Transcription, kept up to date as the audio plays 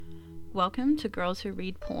Welcome to Girls Who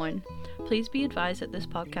Read Porn. Please be advised that this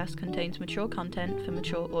podcast contains mature content for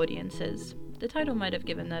mature audiences. The title might have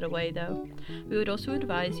given that away though. We would also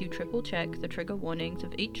advise you triple check the trigger warnings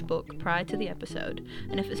of each book prior to the episode,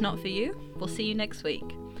 and if it's not for you, we'll see you next week.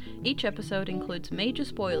 Each episode includes major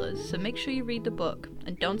spoilers, so make sure you read the book,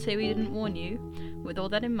 and don't say we didn't warn you. With all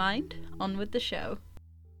that in mind, on with the show.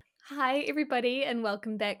 Hi everybody, and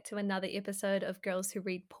welcome back to another episode of Girls Who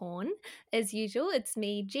Read Porn. As usual, it's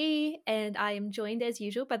me, G, and I am joined as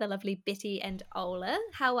usual by the lovely Betty and Ola.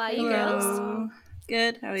 How are you girls?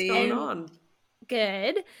 Good, how are you? What's going on?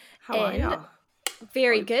 Good. How are you?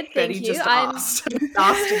 Very good, thank you. Just asked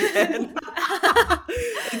again.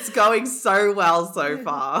 It's going so well so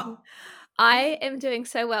far. I am doing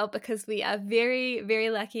so well because we are very, very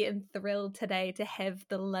lucky and thrilled today to have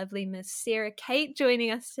the lovely Miss Sara Cate joining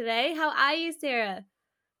us today. How are you, Sara?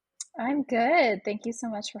 I'm good. Thank you so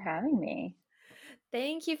much for having me.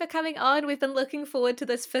 Thank you for coming on. We've been looking forward to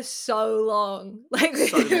this for so long.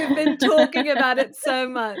 We've been talking about it so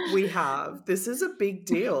much. We have. This is a big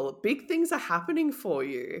deal. Big things are happening for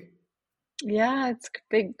you. Yeah, it's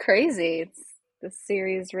big, crazy. This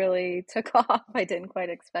series really took off. I didn't quite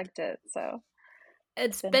expect it, so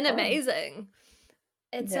it's been amazing.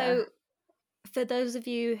 And so for those of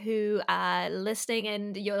you who are listening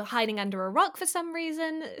and you're hiding under a rock for some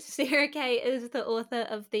reason, Sara Cate is the author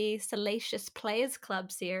of the Salacious Players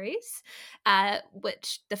Club series,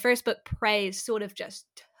 which the first book, Praise, sort of just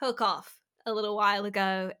took off a little while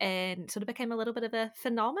ago and sort of became a little bit of a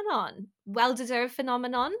phenomenon. Well-deserved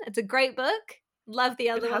phenomenon. It's a great book. Love the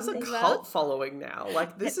other one. It has a cult following now.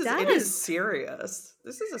 It is serious.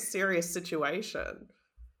 This is a serious situation.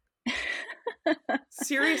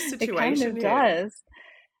 Serious situation. It kind of does.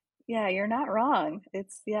 Yeah, you're not wrong.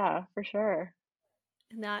 It's for sure.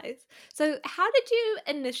 Nice. So how did you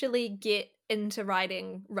initially get into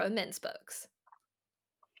writing romance books?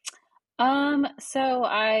 So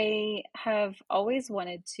I have always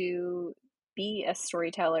wanted to be a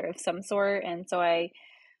storyteller of some sort, and so I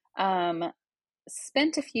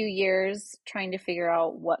spent a few years trying to figure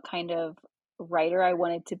out what kind of writer I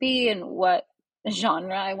wanted to be and what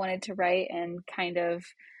genre I wanted to write, and kind of,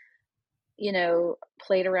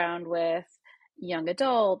 played around with young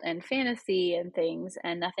adult and fantasy and things,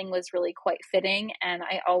 and nothing was really quite fitting. And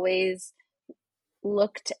I always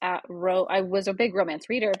looked at I was a big romance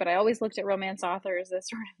reader, but I always looked at romance authors as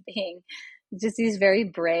sort of being just these very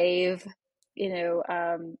brave,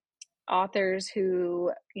 authors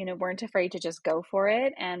who, weren't afraid to just go for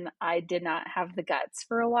it. And I did not have the guts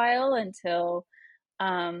for a while until,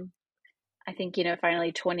 I think,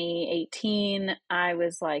 finally 2018, I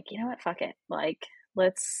was like, you know what, fuck it.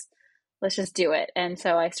 Let's just do it. And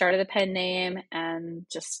so I started a pen name and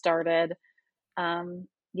just started,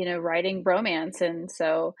 writing romance. And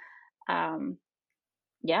so,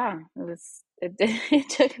 it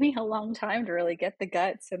took me a long time to really get the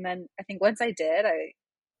guts. And then I think once I did, I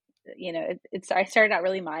started out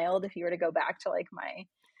really mild. If you were to go back to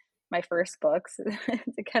my first books,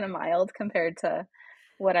 it's kind of mild compared to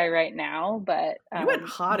what I write now. But you went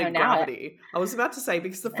hard in Gravity. I was about to say,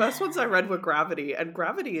 because the first ones I read were Gravity, and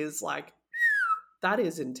Gravity is that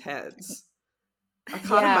is intense. I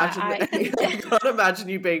can't imagine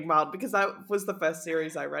you being mild, because that was the first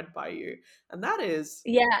series I read by you, and that is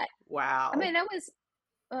wow. I mean, that was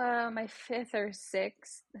my fifth or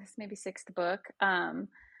sixth, sixth book.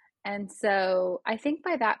 And so I think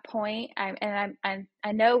by that point,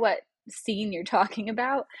 I know what scene you're talking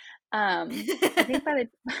about. I think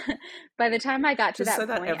by the time I got to that point,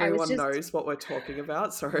 so that everyone knows what we're talking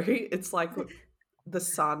about. Sorry, it's like the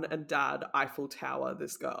son and dad Eiffel Tower.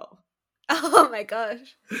 This girl. Oh my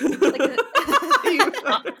gosh! You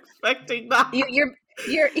weren't expecting that.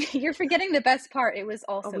 You're forgetting the best part. It was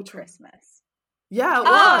also Christmas. Yeah, it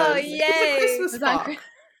was. Oh, yay! It's a Christmas book.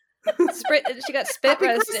 She got spit Happy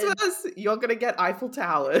roasted. Christmas! You're gonna get Eiffel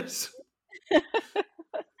Towers.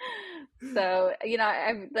 So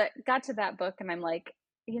I got to that book, and I'm like,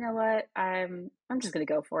 you know what? I'm just gonna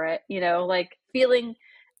go for it.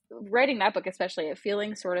 Writing that book, especially, it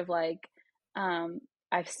feeling sort of like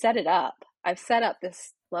I've set it up. I've set up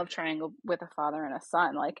this love triangle with a father and a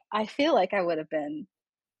son. I feel like I would have been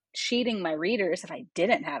cheating my readers if I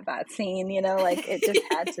didn't have that scene, it just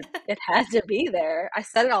had to be there. I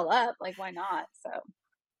set it all up, why not? So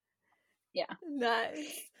yeah.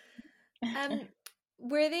 Nice.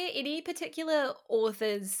 Were there any particular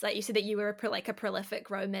authors, like you said that you were a prolific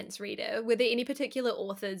romance reader, were there any particular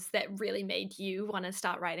authors that really made you want to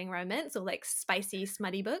start writing romance or spicy,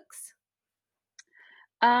 smutty books?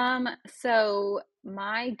 So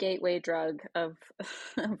my gateway drug of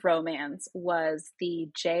romance was the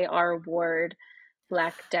J.R. Ward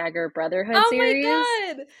Black Dagger Brotherhood series. Oh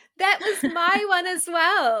my god! That was my one as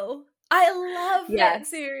well. I love that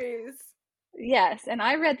series. Yes, and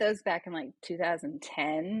I read those back in like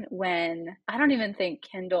 2010 when I don't even think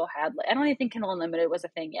Kindle Unlimited was a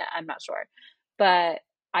thing yet. I'm not sure. But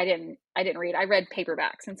I didn't read. I read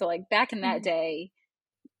paperbacks. And so like back in that day,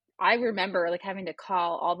 I remember like having to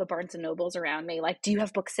call all the Barnes and Nobles around me, like, do you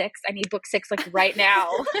have book 6? I need book 6 like right now.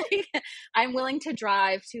 Like, I'm willing to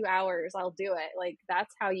drive 2 hours. I'll do it. Like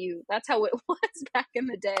that's how it was back in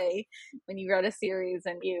the day when you wrote a series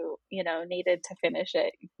and you needed to finish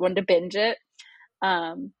it. You wanted to binge it.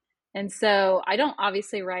 And so I don't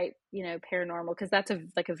obviously write, paranormal because that's a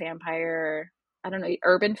vampire, I don't know,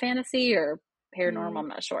 urban fantasy or paranormal, I'm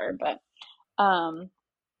not sure, but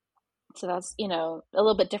so that's, a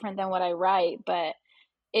little bit different than what I write, but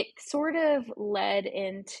it sort of led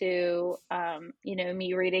into,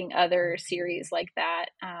 me reading other series like that.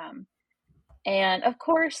 And of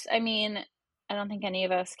course, I mean, I don't think any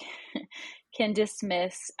of us can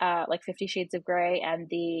dismiss like 50 Shades of Grey and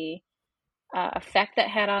the effect that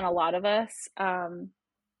had on a lot of us,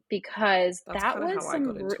 because that's that was how I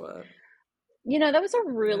got into it. That was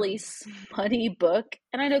a really smutty book.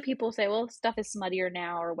 And I know people say, well, stuff is smuttier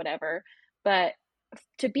now or whatever, but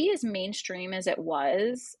to be as mainstream as it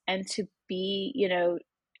was, and to be,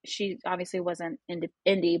 she obviously wasn't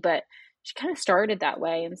indie, but she kind of started that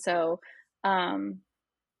way. And so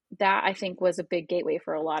that I think was a big gateway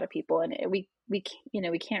for a lot of people. And we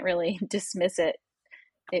can't really dismiss it.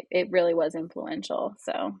 It really was influential.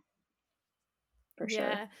 So for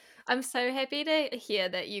sure. I'm so happy to hear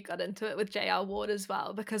that you got into it with J.R. Ward as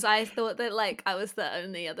well, because I thought that like I was the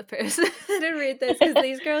only other person that had read this, because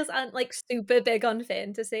these girls aren't like super big on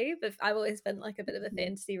fantasy, but I've always been like a bit of a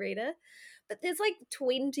fantasy reader. But there's like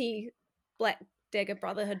 20 Black Dagger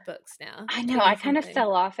Brotherhood books now. I know. I kind of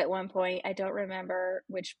fell off at one point. I don't remember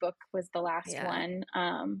which book was the last one,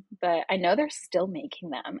 but I know they're still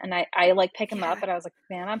making them, and I like pick them up, and I was like,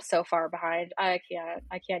 man, I'm so far behind. I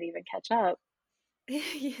can't even catch up.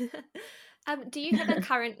 Do you have a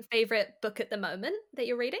current favorite book at the moment that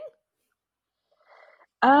you're reading?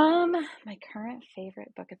 My current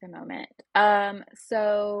favorite book at the moment.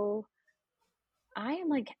 So I am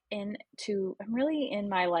like I'm really in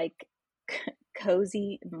my like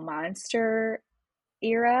cozy monster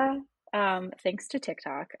era. Thanks to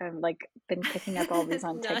TikTok. I've like been picking up all these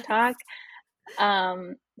on TikTok.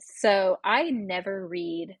 So I never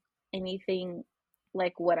read anything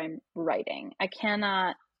like what I'm writing. I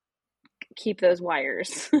cannot keep those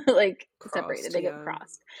wires like separated. They get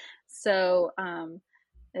crossed. So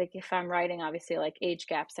like if I'm writing obviously like age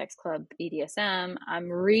gap, sex club, BDSM, I'm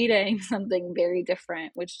reading something very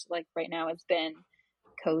different, which like right now has been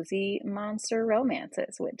cozy monster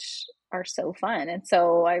romances, which are so fun. And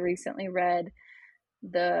so I recently read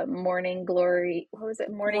the Morning Glory, what was it?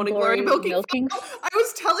 Morning Glory Milking. I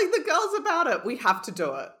was telling the girls about it. We have to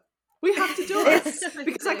do it. We have to do it.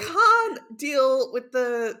 Because I can't deal with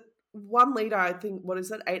the 1 liter, I think, what is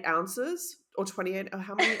it, 8 ounces or 28?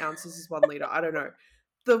 How many ounces is 1 liter? I don't know.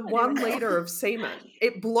 The 1 liter of semen.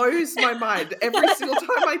 It blows my mind every single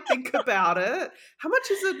time I think about it. How much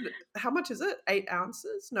is it? 8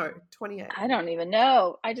 ounces? No, 28. I don't even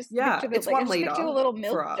know. I just pictured it's 1 liter. Picture a little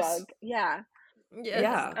milk jug. Yeah. Yes.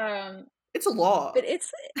 Yeah. It's a lot. But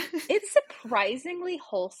it's surprisingly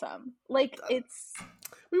wholesome. Like it's.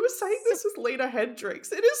 We were saying this with Lena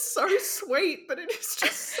Hendricks. It is so sweet, but it is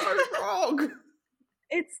just so wrong.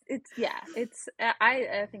 I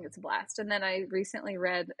think it's a blast. And then I recently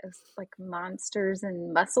read like Monsters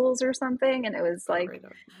and Muscles or something, and it was like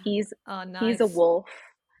he's a wolf.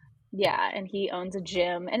 Yeah, and he owns a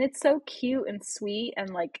gym, and it's so cute and sweet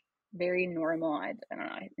and like very normal. I don't know,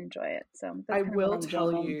 I enjoy it. So I will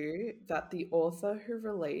tell you that the author who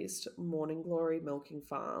released Morning Glory Milking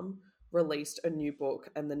Farm released a new book,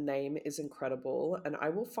 and the name is incredible, and I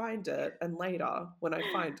will find it, and later when I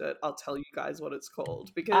find it I'll tell you guys what it's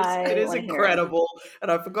called, because it is incredible,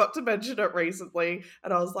 and I forgot to mention it recently,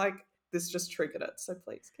 and I was like, this just triggered it, so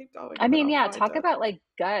please keep going. I mean, talk about like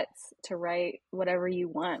guts to write whatever you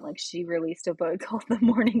want. Like she released a book called The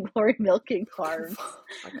Morning Glory Milking Farm.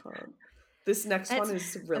 I can't. This next one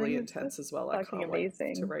is really intense as well. I can't wait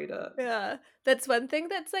to read it. Yeah, that's one thing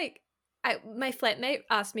that's like, my flatmate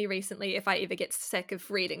asked me recently if I ever get sick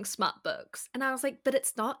of reading smut books, and I was like, but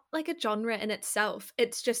it's not like a genre in itself.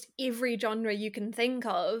 It's just every genre you can think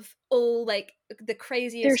of, all like the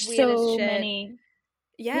craziest, weirdest so shit. Many.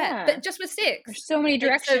 Yeah, but just with sex. There's so many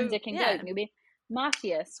directions it can go. It can be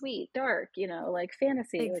mafia, sweet, dark, like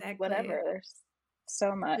fantasy, like whatever.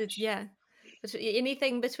 so much. Yeah.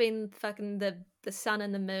 Anything between fucking the sun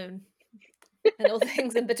and the moon and all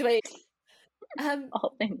things in between.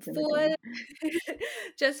 All things in For between.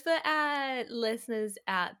 just for our listeners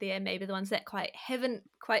out there, maybe the ones that haven't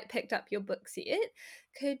quite picked up your books yet,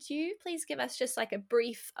 could you please give us just like a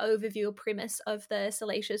brief overview or premise of the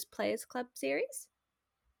Salacious Players Club series?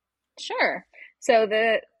 Sure. So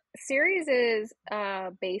the series is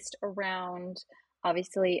based around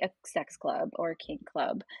obviously a sex club or a kink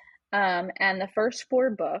club. And the first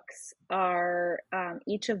 4 books are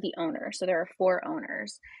each of the owners. So there are 4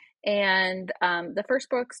 owners. And the first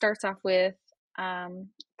book starts off with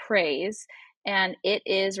praise, and it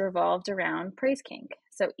is revolved around praise kink.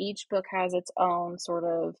 So each book has its own sort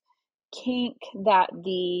of kink that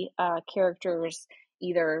the characters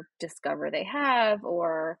either discover they have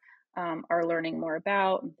or are learning more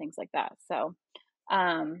about and things like that. So,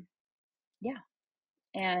 yeah.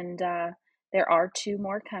 And there are 2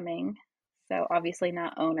 more coming. So obviously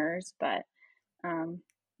not owners, but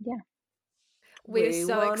yeah. We're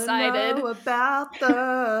so wanna excited. know about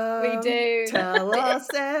them. We do. Tell us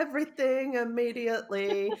everything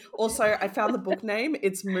immediately. Also, I found the book name.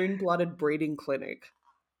 It's Moon-Blooded Breeding Clinic.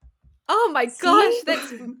 Oh my gosh,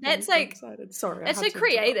 that's I'm so like excited. Sorry, that's I had so to interrupt.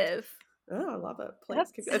 creative. Oh, I love it.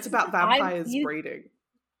 Please keep. It's about vampires breeding.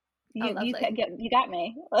 You lovely. got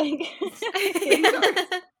me. Like,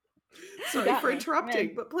 Sorry for me.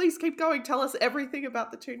 interrupting, but please keep going. Tell us everything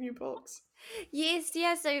about the 2 new books. Yes,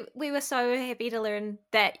 yeah. So we were so happy to learn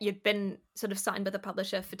that you'd been sort of signed with a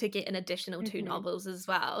publisher to get an additional 2 novels as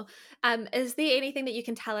well. Is there anything that you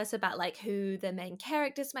can tell us about like who the main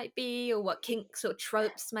characters might be, or what kinks or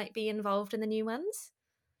tropes might be involved in the new ones?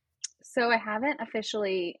 So I haven't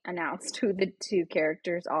officially announced who the 2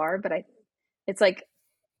 characters are, but it's like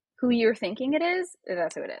who you're thinking it is.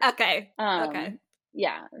 That's who it is. Okay. Okay.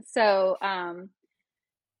 Yeah. So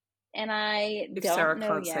and I If don't Sarah know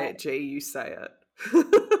can't yet. say it, G, you say it.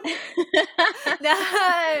 No.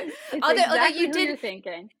 It's although exactly you who did, you're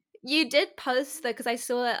thinking. You did post though, because I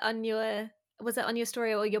saw it on was it on your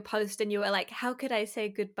story or your post, and you were like, how could I say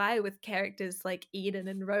goodbye with characters like Eden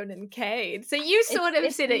and Ronan Cade? So you sort of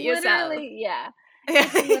said it yourself. Yeah.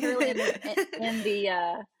 It's literally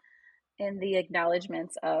in the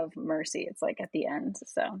acknowledgements of Mercy. It's like at the end.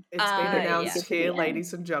 So It's been announced here,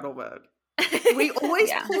 ladies and gentlemen. We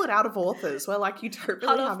always pull it out of authors. We're like, you don't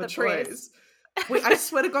really have a choice. I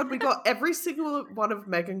swear to God, we got every single one of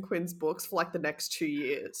Megan Quinn's books for like the next 2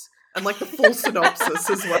 years. And like the full synopsis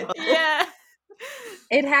as well. Yeah.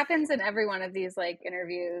 It happens in every one of these like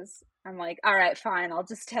interviews. I'm like, all right, fine, I'll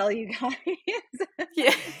just tell you guys.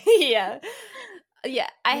 Yeah.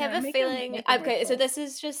 I have a feeling. Okay, so this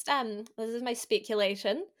is just this is my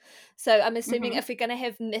speculation. So I'm assuming if we're gonna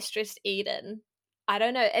have Mistress Eden, I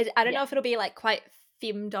don't know. I don't know if it'll be like quite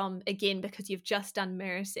femdom again because you've just done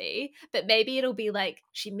Mercy, but maybe it'll be like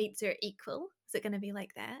she meets her equal. Is it gonna be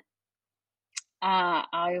like that?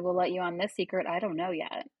 I will let you on this secret. I don't know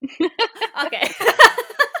yet. Okay.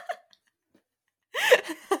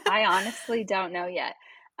 I honestly don't know yet.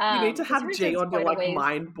 You need to have G on your like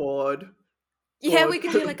mind board. Yeah, we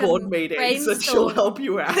could do like board meetings and she'll help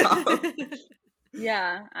you out.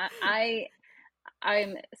 Yeah,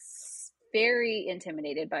 I'm very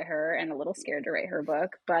intimidated by her and a little scared to write her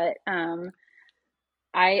book, but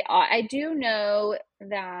I do know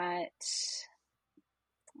that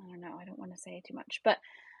I don't know. I don't want to say too much, but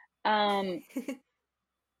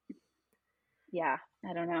yeah,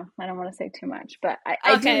 I don't know. I don't want to say too much, but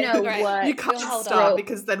I do know what you can't start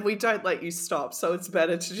because then we don't let you stop. So it's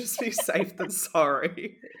better to just be safe than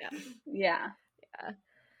sorry. Yeah.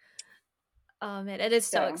 Oh man, it is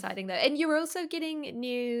so exciting though. And you're also getting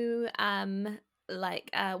new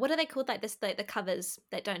what are they called? Like this, like the covers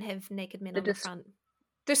that don't have naked men on the front.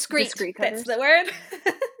 Discreet covers. That's the word.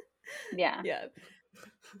 Yeah. Yeah.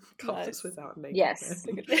 Covers without naked men.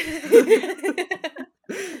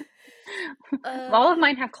 All of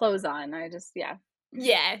mine have clothes on. I just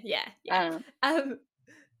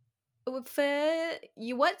for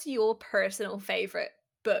you, what's your personal favorite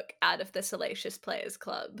book out of the Salacious Players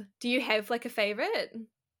Club? Do you have like a favorite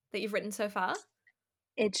that you've written so far?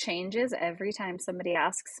 It changes every time somebody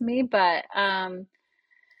asks me, but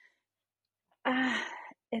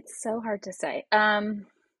it's so hard to say.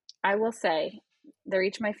 I will say they're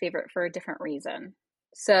each my favorite for a different reason.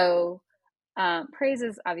 So Praise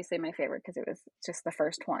is obviously my favorite because it was just the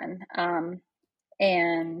first one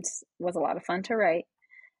and was a lot of fun to write.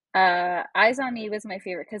 Eyes on Me was my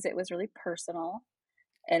favorite because it was really personal,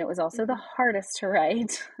 and it was also the hardest to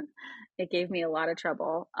write. It gave me a lot of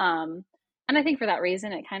trouble. And And I think for that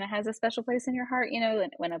reason, it kind of has a special place in your heart, you know,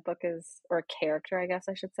 when a book is, or a character, I guess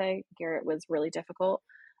I should say. Garrett was really difficult.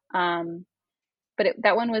 But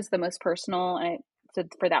that one was the most personal. So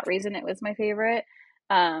for that reason, it was my favorite.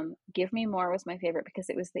 Give Me More was my favorite because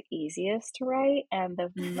it was the easiest to write and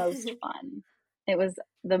the most fun. It was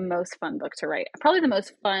the most fun book to write. Probably the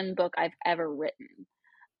most fun book I've ever written.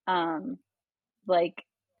 Like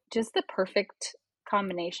just the perfect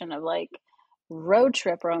combination of like road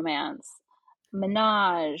trip romance,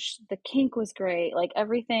 menage, the kink was great, like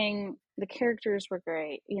everything, the characters were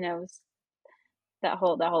great, you know, that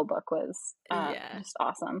whole book was just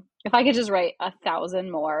awesome. If I could just write 1,000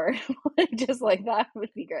 more just like that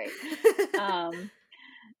would be great.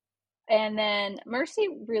 And then Mercy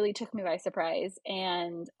really took me by surprise,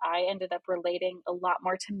 and I ended up relating a lot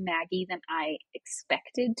more to Maggie than I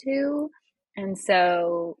expected to. And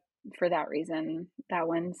so for that reason, that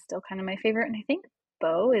one's still kind of my favorite. And I think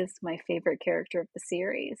Bo is my favorite character of the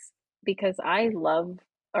series because I love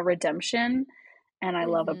a redemption and I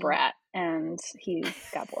love a brat, and he's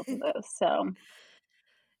got both of those. So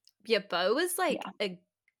yeah, Bo was like a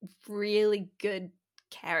really good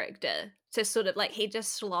character to sort of like, he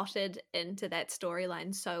just slotted into that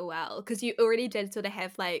storyline so well, because you already did sort of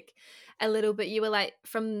have like a little bit, you were like,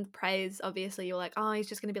 from praise obviously you're like, oh, he's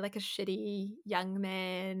just going to be like a shitty young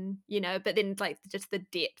man, you know, but then like just the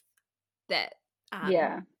depth that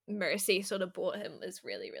Mercy sort of brought him was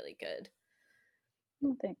really, really good.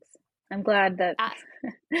 Well, thanks. I'm glad that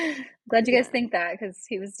glad you guys think that, because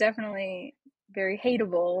he was definitely very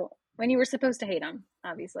hateable when you were supposed to hate him,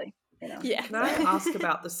 obviously. You know. Yeah. Can I ask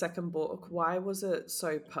about the second book? Why was it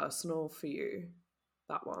so personal for you,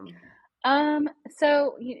 that one?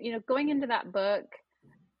 So you know, going into that book,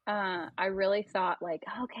 I really thought like,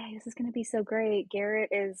 okay, this is gonna be so great. Garrett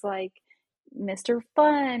is like Mr.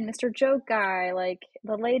 Fun, Mr. Joke guy, like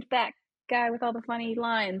the laid back guy with all the funny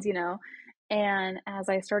lines, you know. And as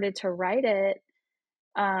I started to write it,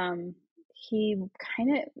 he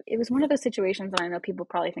it was one of those situations, and I know people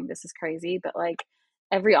probably think this is crazy, but like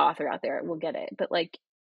every author out there will get it. But like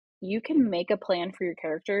you can make a plan for your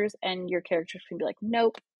characters and your characters can be like,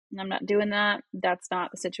 nope, I'm not doing that. That's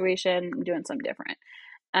not the situation. I'm doing something different.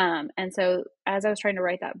 And so as I was trying to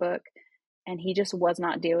write that book and he just was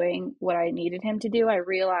not doing what I needed him to do, I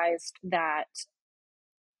realized that,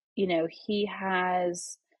 you know, he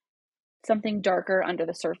has something darker under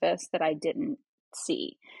the surface that I didn't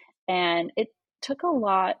see. And it took a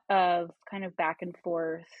lot of kind of back and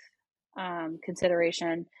forth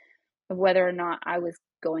consideration of whether or not I was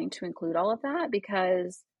going to include all of that,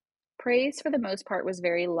 because Praise for the most part was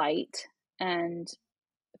very light and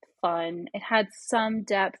fun. It had some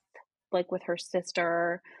depth, like with her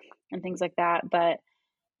sister and things like that, but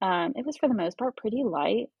it was for the most part pretty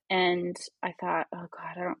light. And I thought, oh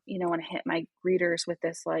God, I don't, you know, want to hit my readers with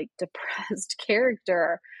this like depressed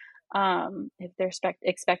character. If they're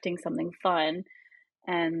expecting something fun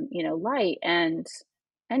and, you know, light, and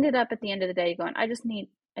ended up at the end of the day going, I just need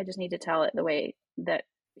to tell it the way that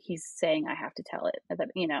he's saying I have to tell it, that,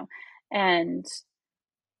 you know, and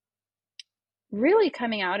really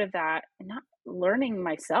coming out of that and not learning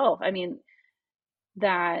myself. I mean,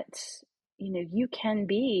 that, you know, you can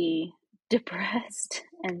be depressed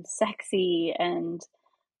and sexy and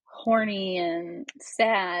horny and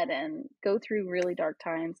sad and go through really dark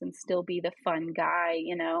times and still be the fun guy,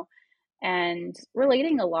 you know, and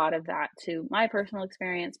relating a lot of that to my personal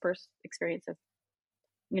experience of,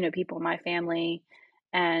 you know, people in my family.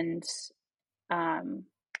 And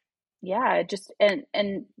yeah, just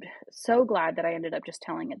and so glad that I ended up just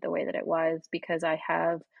telling it the way that it was, because I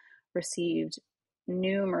have received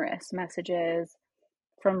numerous messages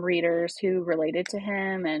from readers who related to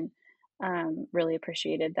him and really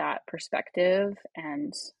appreciated that perspective.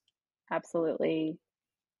 And absolutely,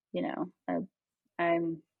 you know, I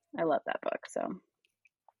love that book. So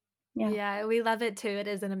yeah, we love it too. It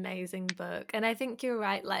is an amazing book, and I think you're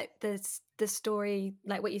right. Like the story,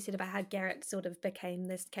 like what you said about how Garrett sort of became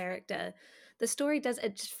this character. The story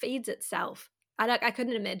it just feeds itself. I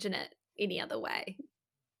couldn't imagine it any other way.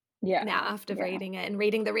 Yeah. Now after reading it and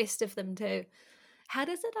reading the rest of them too, how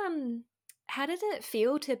did it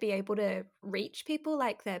feel to be able to reach people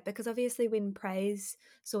like that? Because obviously when Praise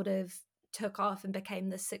sort of took off and became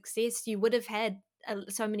the success, you would have had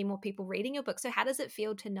so many more people reading your book. So how does it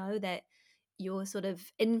feel to know that you're sort of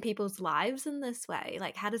in people's lives in this way?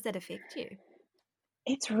 Like, how does that affect you?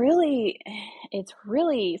 It's really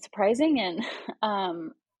surprising.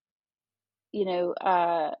 And you know,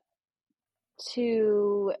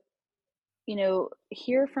 to, you know,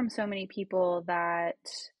 hear from so many people that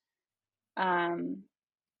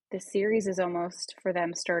the series is almost for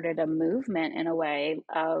them started a movement in a way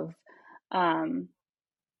of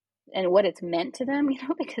and what it's meant to them,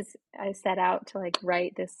 because I set out to like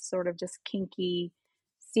write this sort of just kinky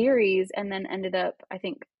series, and then ended up, I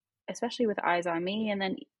think, especially with Eyes on Me, and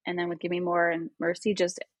then with Give Me More and Mercy,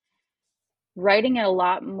 just writing a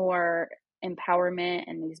lot more empowerment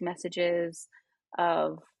and these messages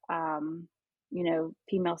of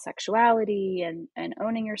female sexuality and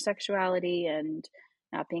owning your sexuality and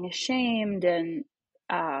not being ashamed, and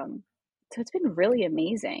so it's been really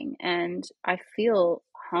amazing, and I feel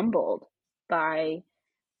humbled by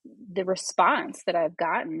the response that I've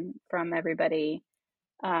gotten from everybody,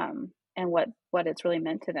 and what it's really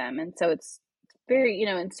meant to them. And so it's very,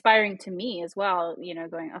 inspiring to me as well,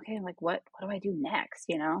 going, okay, like what do I do next,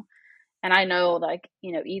 and I know, like,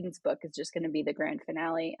 Eden's book is just going to be the grand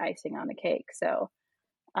finale, icing on the cake. So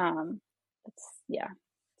it's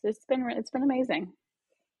been amazing.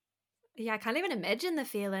 Yeah, I can't even imagine the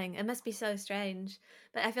feeling. It must be so strange.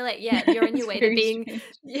 But I feel like, you're on your way to being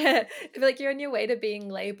strange. I feel like you're on your way to being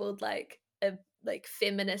labeled like a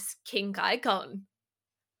feminist kink icon.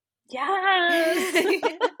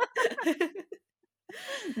 Yes.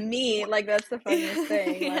 Me, like, that's the funniest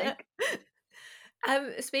thing. Like,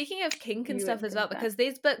 speaking of kink and you stuff wouldn't as well, think that. because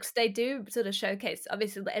these books, they do sort of showcase,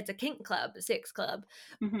 obviously it's a kink club, a sex club.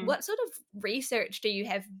 Mhm. What sort of research did you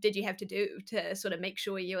have to do to sort of make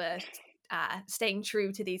sure you were staying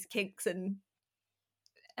true to these kinks and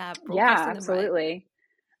Yeah, broadcasting them right? absolutely.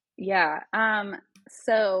 Yeah.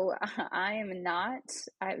 So I've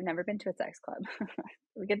never been to a sex club.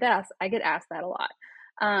 I get asked that a lot.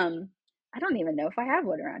 I don't even know if I have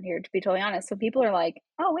one around here, to be totally honest. So people are like,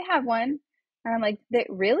 "Oh, we have one." And I'm like,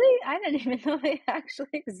 really? I didn't even know they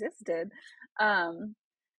actually existed.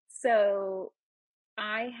 So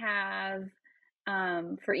I have,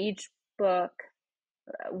 for each book,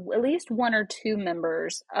 at least one or two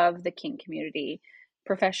members of the kink community,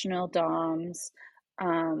 professional doms.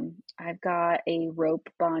 I've got a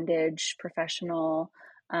rope bondage professional.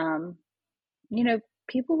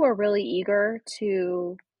 People who are really eager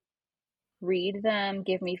to read them,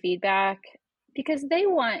 give me feedback, because they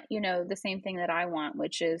want, the same thing that I want,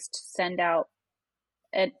 which is to send out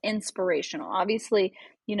an inspirational. Obviously,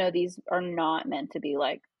 these are not meant to be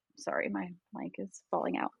like, sorry, my mic is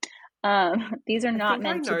falling out. These are not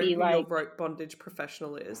meant to be who like, your rope bondage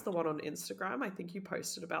professional is, the one on Instagram. I think you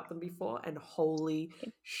posted about them before, and holy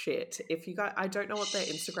shit. If you guys, I don't know what their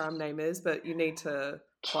Instagram name is, but you need to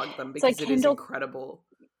plug them because like it is incredible.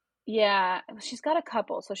 Yeah, she's got a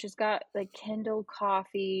couple. So she's got like Kindle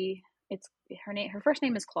Coffee. It's her first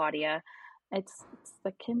name is Claudia. It's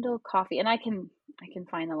the Kindle Coffee, and I can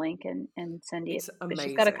find the link and send you. It's But she's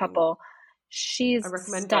amazing. got a couple. She's I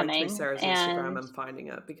recommend stunning, going through Sarah's Instagram and finding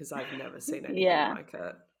it, because I've never seen anything like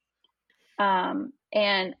it. And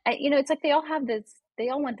it's like they all have this. They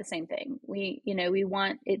all want the same thing. We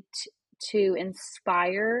want it to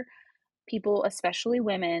inspire people, especially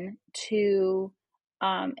women, to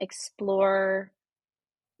explore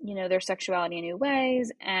their sexuality in new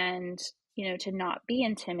ways, and to not be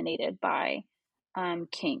intimidated by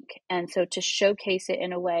kink, and so to showcase it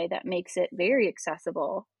in a way that makes it very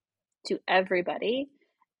accessible to everybody,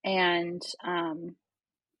 and to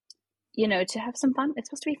have some fun. It's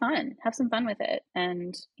supposed to be fun. Have some fun with it,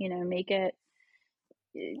 and make it,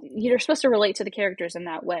 you're supposed to relate to the characters in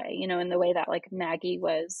that way, in the way that like Maggie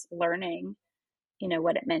was learning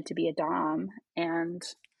what it meant to be a dom, and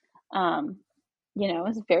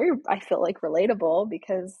it's very, I feel like, relatable,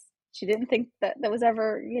 because she didn't think that was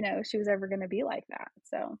ever, she was ever going to be like that.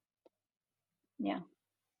 So yeah,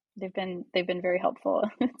 they've been very helpful.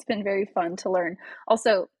 It's been very fun to learn.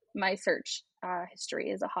 Also, my search history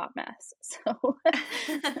is a hot mess. So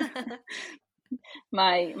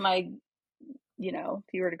my if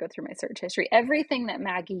you were to go through my search history, everything that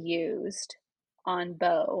Maggie used on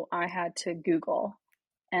Bo, I had to Google.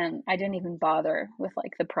 And I didn't even bother with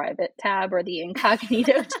like the private tab or the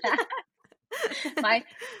incognito tab.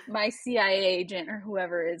 My CIA agent or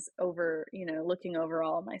whoever is over, looking over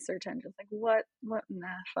all of my search engines, like, what in the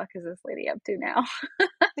fuck is this lady up to now?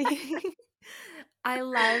 I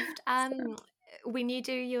loved when you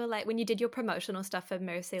did your promotional stuff for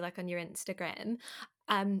Mercy, like on your Instagram.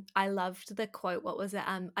 I loved the quote. What was it?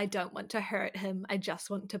 I don't want to hurt him, I just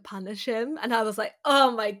want to punish him. And I was like,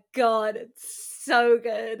 oh my God, it's so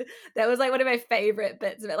good. That was like one of my favorite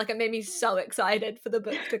bits of it. Like, it made me so excited for the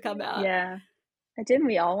book to come out. Yeah. Didn't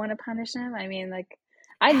we all want to punish him? I mean, like,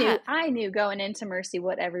 I knew going into Mercy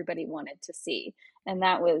what everybody wanted to see. And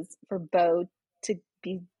that was for Bo to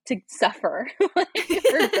suffer. For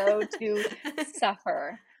Bo to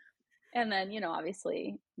suffer. and then,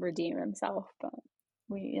 obviously redeem himself. But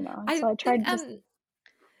I so I tried think, just.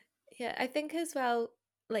 yeah, I think as well,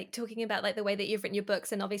 like talking about like the way that you've written your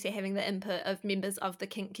books and obviously having the input of members of the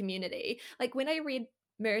kink community. Like when I read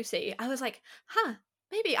Mercy, I was like,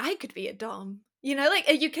 maybe I could be a dom.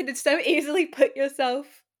 Like you can so easily put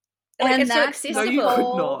yourself, like And it's so that's No, accessible. you could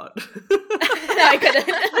whole- not. I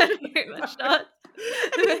couldn't. Very much not.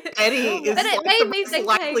 Betty is But it like made the me most think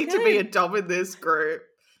likely I to be a could. dom in this group.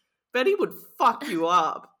 Betty would fuck you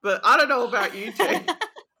up, but I don't know about you, Jane.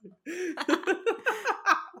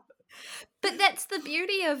 But that's the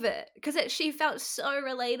beauty of it, because she felt so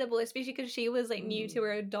relatable, especially because she was like new to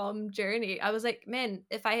her dom journey. I was like, man,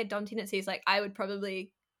 if I had dom tendencies, like I would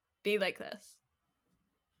probably be like this.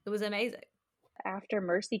 It was amazing. After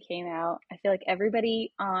Mercy came out, I feel like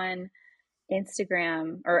everybody on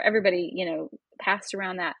Instagram, or everybody, passed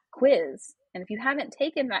around that quiz. And if you haven't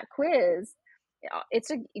taken that quiz,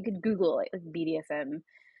 you could Google it, like BDSM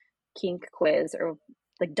kink quiz, or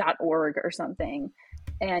like .org or something,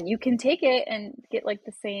 and you can take it and get like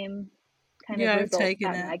the same kind of result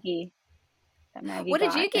that Maggie What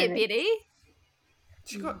did you get, and Betty?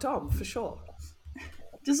 She got dom for sure.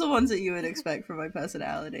 Just the ones that you would expect from my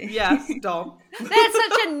personality. Yes, dom. That's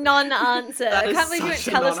such a non-answer. I can't believe you wouldn't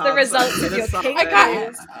tell us the results of your kink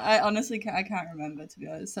quiz. I honestly can't remember, to be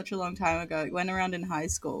honest. Such a long time ago. It went around in high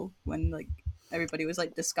school when like everybody was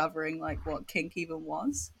like discovering like what kink even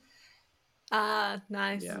was.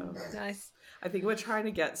 Nice. Yeah. Nice. I think we're trying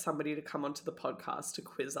to get somebody to come onto the podcast to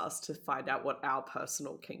quiz us to find out what our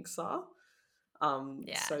personal kinks are.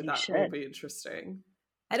 So that will be interesting.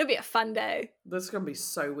 It'll be a fun day. This is going to be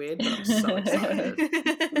so weird, but I'm so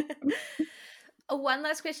excited. One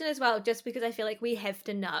last question as well, just because I feel like we have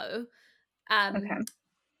to know. okay.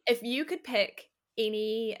 If you could pick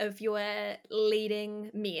any of your leading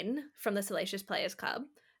men from the Salacious Players Club,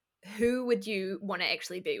 who would you want to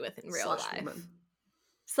actually be with in real life?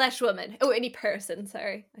 / woman. Oh, any person,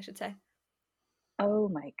 sorry, I should say. Oh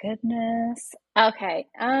my goodness. Okay.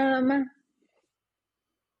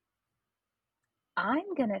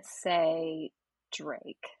 I'm gonna say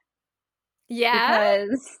Drake. Yeah.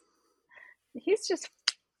 Because he's just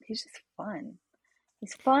fun.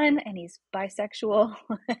 He's fun and he's bisexual.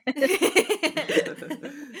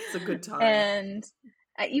 It's a good time. And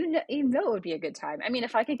even though it would be a good time. I mean,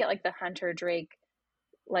 if I could get like the Hunter Drake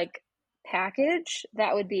like package,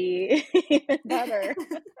 that would be even better.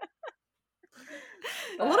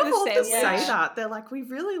 A lot of authors say that. They're like, we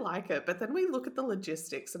really like it, but then we look at the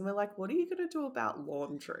logistics and we're like, what are you going to do about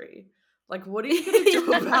laundry? Like, what are you going to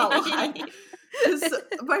do about like... Because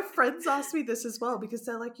my friends ask me this as well, because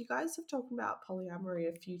they're like, you guys have talked about polyamory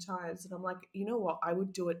a few times. And I'm like, you know what? I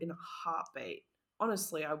would do it in a heartbeat.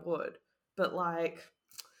 Honestly, I would. But like,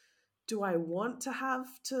 do I want to have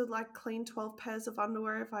to like clean 12 pairs of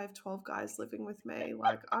underwear if I have 12 guys living with me?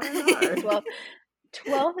 Like, I don't know. Well,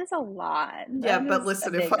 12 is a lot. Yeah, but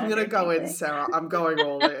listen, if I'm going to go in, Sarah, I'm going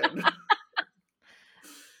all in.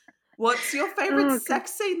 What's your favorite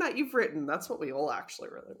sex scene that you've written? That's what we all actually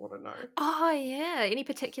really want to know. Oh, yeah. Any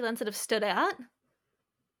particular ones that have stood out?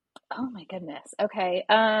 Oh, my goodness. Okay.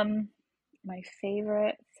 My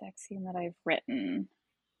favorite sex scene that I've written.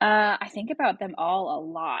 I think about them all a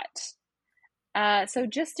lot. So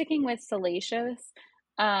just sticking with Salacious,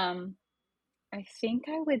 I think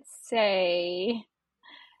I would say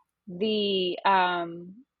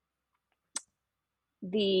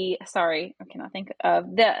sorry, I cannot think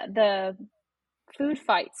of the food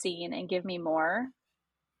fight scene and Give Me More.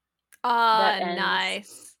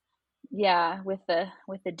 Nice. Yeah, with the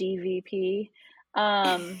DVP.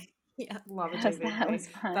 Yeah, love a DVP. That was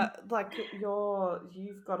fun.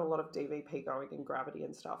 You've got a lot of DVP going in Gravity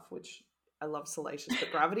and stuff, which I love Salacious,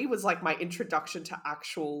 but Gravity was like my introduction to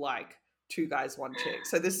actual like 2 guys, 1 chick.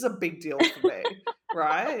 So this is a big deal for me,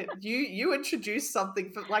 right? You introduced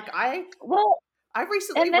something for like I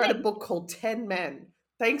recently read a book called 10 Men,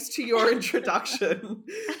 thanks to your introduction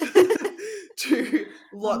to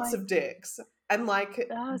lots of dicks. And like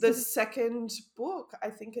the second book, I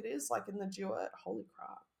think it is like in the duet. Holy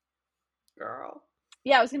crap, girl!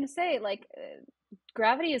 Yeah, I was gonna say like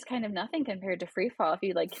Gravity is kind of nothing compared to Freefall if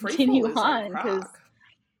you like continue on, because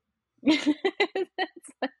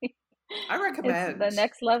it's like, I recommend it's the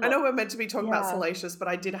next level. I know we're meant to be talking about Salacious, but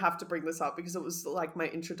I did have to bring this up because it was like my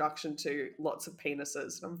introduction to lots of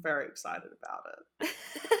penises, and I'm very excited about it.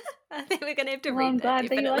 I think we're gonna have to read I'm glad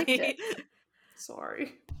that you liked it.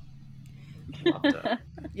 Sorry. Loved it.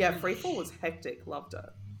 Yeah, Freefall was hectic. Loved it.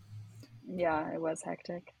 Yeah, it was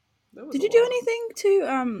hectic. Did you do anything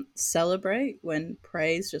to celebrate when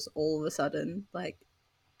Praise just all of a sudden like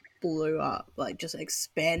blew up, like just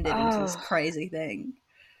expanded into this crazy thing.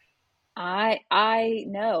 I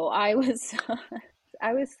know. I was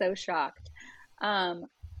I was so shocked.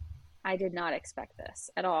 I did not expect this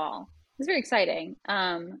at all. It was very exciting.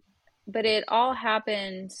 But it all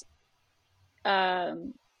happened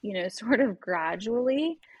sort of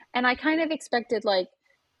gradually. And I kind of expected like,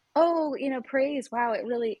 oh, praise, wow, it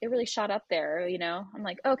really shot up there, I'm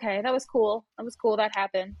like, okay, that was cool, that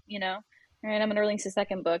happened, all right, I'm gonna release a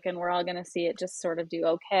second book and we're all gonna see it just sort of do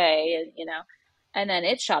okay, and then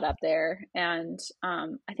it shot up there. And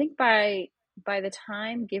I think by the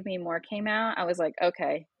time Give Me More came out, I was like,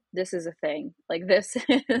 okay, this is a thing, like this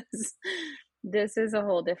is a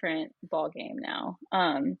whole different ball game now.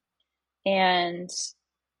 And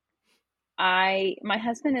my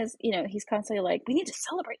husband is, he's constantly like, we need to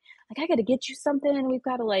celebrate. Like, I got to get you something. We've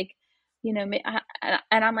got to like, and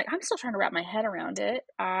I'm like, I'm still trying to wrap my head around it.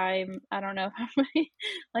 I don't know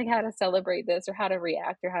like how to celebrate this or how to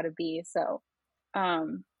react or how to be. So,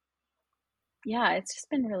 yeah, it's just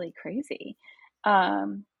been really crazy.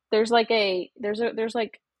 There's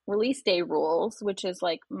like release day rules, which is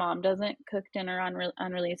like mom doesn't cook dinner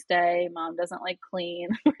on release day. Mom doesn't like clean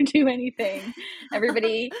or do anything.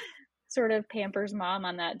 Everybody sort of pampers mom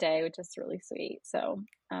on that day, which is really sweet. So,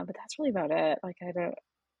 but that's really about it. Like,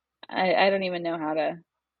 I don't even know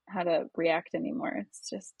how to react anymore. It's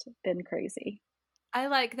just been crazy. I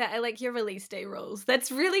like that. I like your release day rules.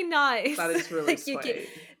 That's really nice. That is really sweet.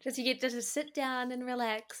 You get to just sit down and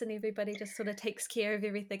relax, and everybody just sort of takes care of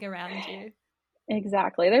everything around you.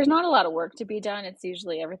 Exactly. There's not a lot of work to be done. It's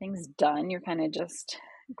usually everything's done. You're kind of just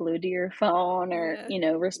glued to your phone or,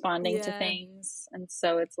 responding to things. And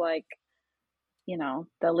so it's like, the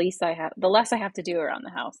less I have to do around the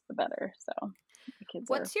house, the better. So the kids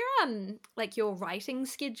What's your your writing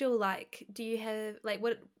schedule like? Do you have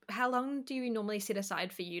how long do you normally set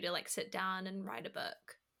aside for you to like sit down and write a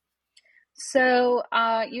book? So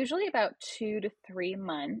usually about 2 to 3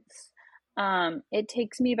 months. It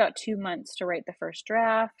takes me about 2 months to write the first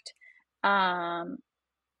draft. Or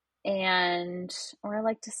I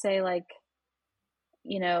like to say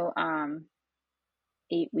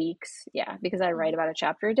 8 weeks. Yeah, because I write about a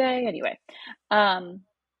chapter a day anyway. And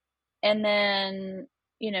then,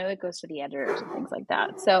 it goes to the editors and things like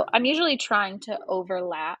that. So I'm usually trying to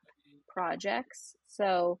overlap projects.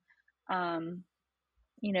 So, by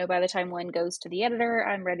the time one goes to the editor,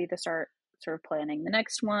 I'm ready to start sort of planning the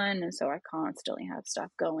next one. And so I constantly have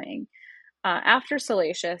stuff going. After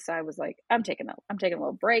Salacious, I was like, I'm taking a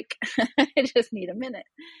little break. I just need a minute.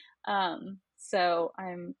 So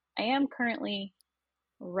I am currently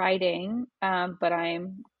writing, but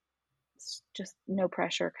I'm just no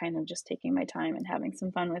pressure, kind of just taking my time and having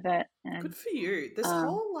some fun with it. And good for you. This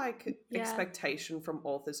whole expectation from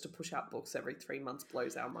authors to push out books every 3 months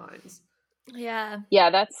blows our minds. Yeah,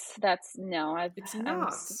 that's no, it's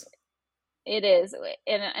nuts. It is,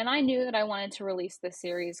 and I knew that I wanted to release this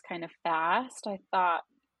series kind of fast. I thought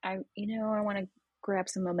I want to grab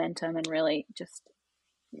some momentum and really just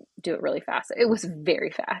do it really fast. It was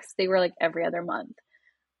very fast. They were like every other month.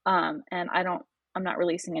 And I'm not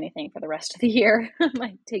releasing anything for the rest of the year. I'm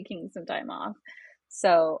like taking some time off.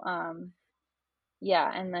 So,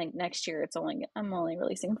 yeah. And like next year I'm only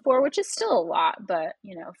releasing 4, which is still a lot, but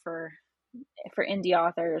for indie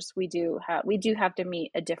authors, we do have to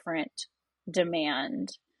meet a different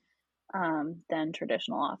demand, than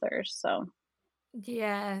traditional authors. So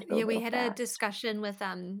yeah. We had a discussion with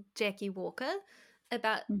Jackie Walker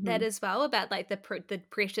about that as well, about like the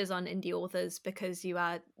pressures on indie authors, because you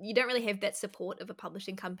don't really have that support of a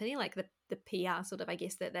publishing company, like the PR sort of, I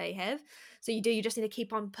guess, that they have. So you just need to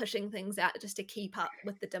keep on pushing things out just to keep up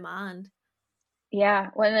with the demand. Yeah,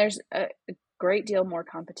 when there's a great deal more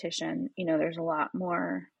competition, there's a lot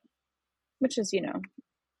more, which is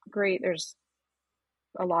great. There's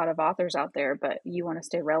a lot of authors out there, but you want to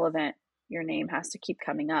stay relevant. Your name has to keep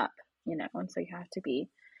coming up, and so you have to be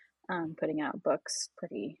putting out books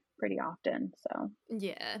pretty often. So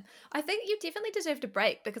yeah, I think you definitely deserved a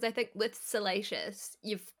break, because I think with Salacious,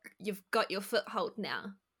 you've got your foothold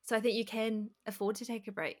now. So I think you can afford to take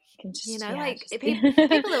a break. People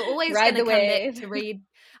are always going to come back to read.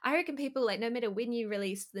 I reckon people, like, no matter when you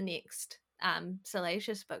release the next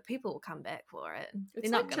Salacious book, people will come back for it. It's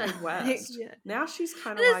They're like not gonna Jane West. yeah. Now she's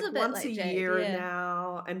kind of like once a year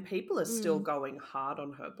now, and people are still going hard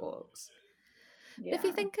on her books. Yeah. If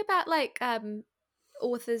you think about like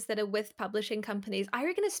authors that are with publishing companies, I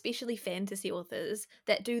reckon especially fantasy authors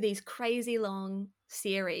that do these crazy long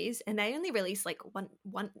series, and they only release like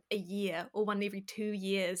one a year or one every 2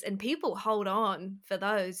 years, and people hold on for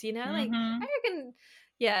those, like I reckon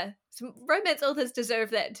Yeah, some romance authors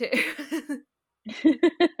deserve that too.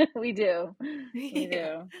 We do. We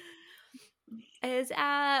do. As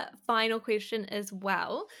our final question as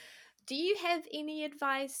well, do you have any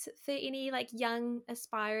advice for any like young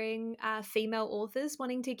aspiring female authors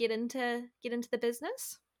wanting to get into the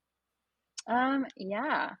business?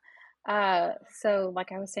 Yeah. So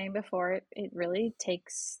like I was saying before, it really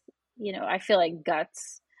takes, I feel like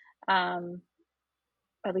guts.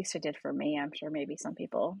 At least it did for me. I'm sure maybe some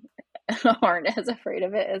people aren't as afraid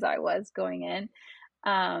of it as I was going in.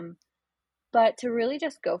 But to really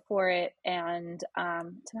just go for it and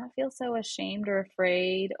to not feel so ashamed or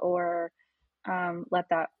afraid or let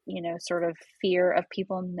that, sort of fear of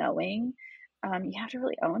people knowing, you have to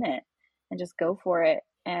really own it and just go for it.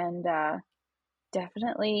 And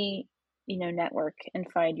definitely, network and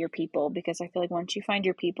find your people, because I feel like once you find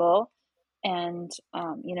your people and,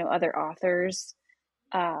 other authors,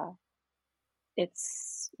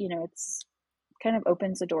 it's kind of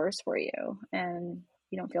opens the doors for you and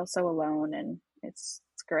you don't feel so alone, and it's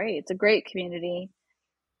great. It's a great community.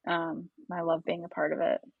 I love being a part of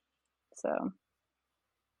it. So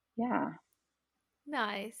yeah.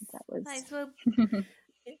 Nice. That was nice. Well,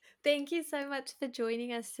 thank you so much for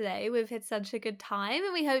joining us today. We've had such a good time,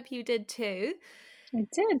 and we hope you did too. I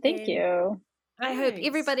did. Thank you. I hope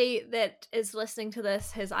everybody that is listening to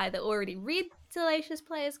this has either already read Salacious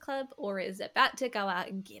Players Club or is about to go out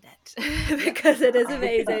and get it, because it is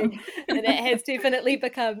amazing and it has definitely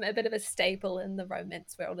become a bit of a staple in the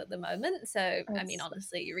romance world at the moment. So, I mean,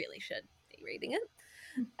 honestly, you really should be reading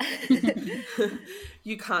it.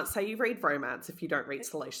 You can't say you read romance if you don't read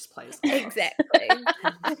Salacious Players Club. Exactly.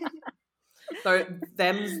 So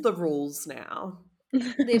them's the rules now.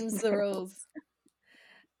 Them's the rules.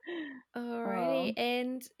 Alrighty,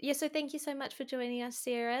 and so thank you so much for joining us,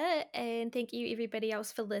 Sarah, and thank you everybody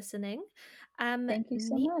else for listening. Thank you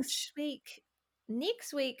so much.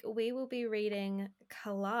 Next week we will be reading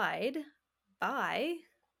Collide by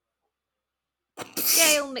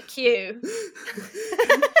Gail McHugh. Do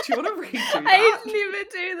you want to redo that? I never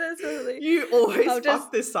do this, really. You always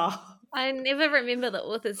fuck this up. I never remember the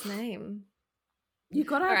author's name. You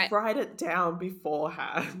gotta write it down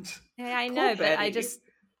beforehand. Yeah, I know, but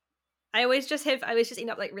I always just end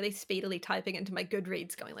up like really speedily typing into my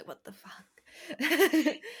Goodreads going like, what the fuck?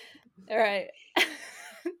 All right.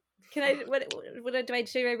 Can I, what do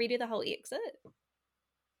I redo the whole exit?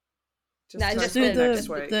 Just do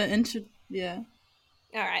the intro. Yeah.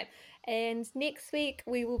 All right. And next week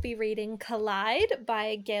we will be reading Collide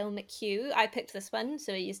by Gail McHugh. I picked this one,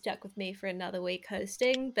 so you're stuck with me for another week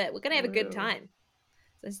hosting, but we're going to have a good time.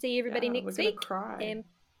 So see everybody next week. Cry.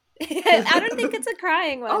 I don't think it's a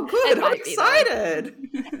crying one. Oh, good. I'm excited.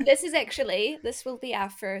 This will be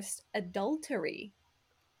our first adultery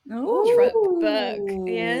trope book.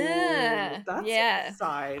 Yeah. That's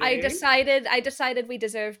exciting. I decided we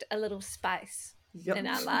deserved a little spice in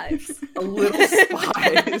our lives. A little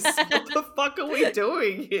spice? What the fuck are we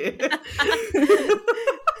doing here?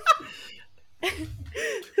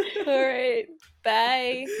 All right.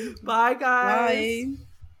 Bye. Bye, guys. Bye.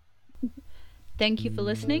 Thank you for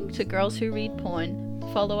listening to Girls Who Read Porn.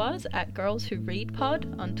 Follow us at Girls Who Read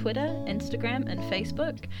Pod on Twitter, Instagram, and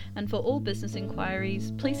Facebook. And for all business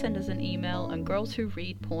inquiries, please send us an email on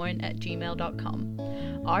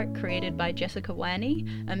girlswhoreadporn@gmail.com. Art created by Jessica Wanney,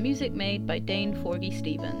 and music made by Dane Forgy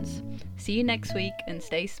Stevens. See you next week, and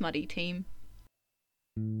stay smutty, team.